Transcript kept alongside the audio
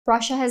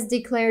Russia has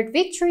declared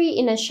victory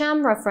in a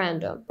sham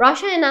referendum.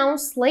 Russia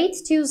announced late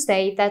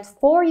Tuesday that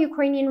 4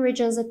 Ukrainian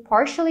regions it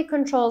partially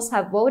controls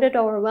have voted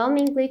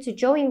overwhelmingly to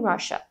join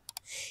Russia.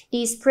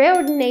 These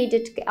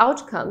preordinated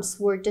outcomes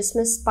were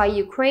dismissed by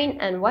Ukraine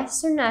and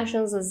Western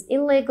nations as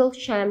illegal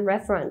sham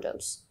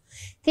referendums,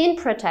 thin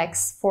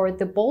pretexts for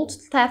the bold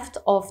theft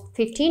of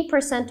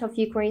 15% of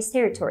Ukraine's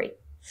territory.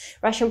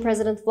 Russian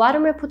President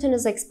Vladimir Putin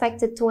is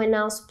expected to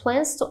announce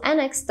plans to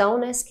annex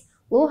Donetsk,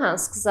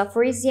 Luhansk,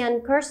 Zaporizhia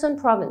and Kherson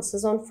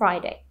provinces on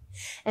Friday,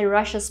 and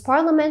Russia's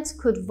parliament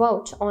could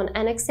vote on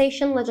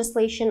annexation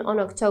legislation on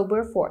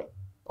October 4th.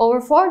 Over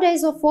 4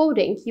 days of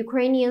voting,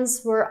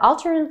 Ukrainians were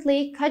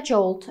alternately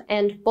cajoled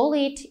and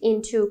bullied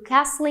into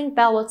casting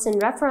ballots in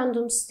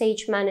referendum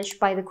stage managed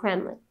by the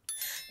Kremlin.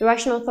 The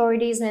Russian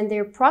authorities and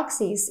their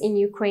proxies in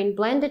Ukraine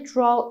blended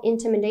raw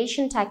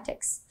intimidation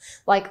tactics,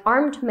 like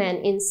armed men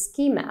in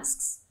ski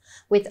masks,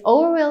 with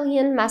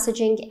Orwellian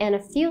messaging and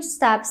a few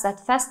stabs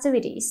at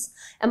festivities,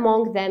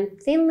 among them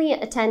thinly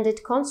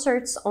attended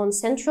concerts on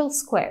central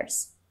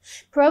squares.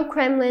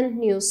 Pro-Kremlin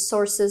news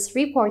sources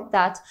report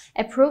that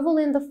approval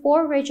in the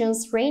 4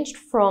 regions ranged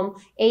from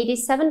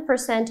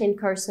 87% in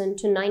Kherson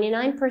to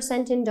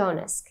 99% in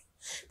Donetsk,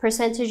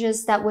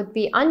 percentages that would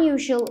be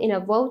unusual in a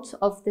vote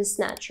of this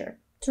nature.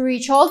 To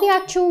reach all the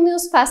actual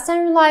news fast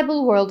and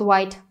reliable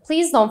worldwide,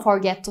 please don't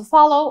forget to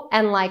follow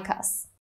and like us.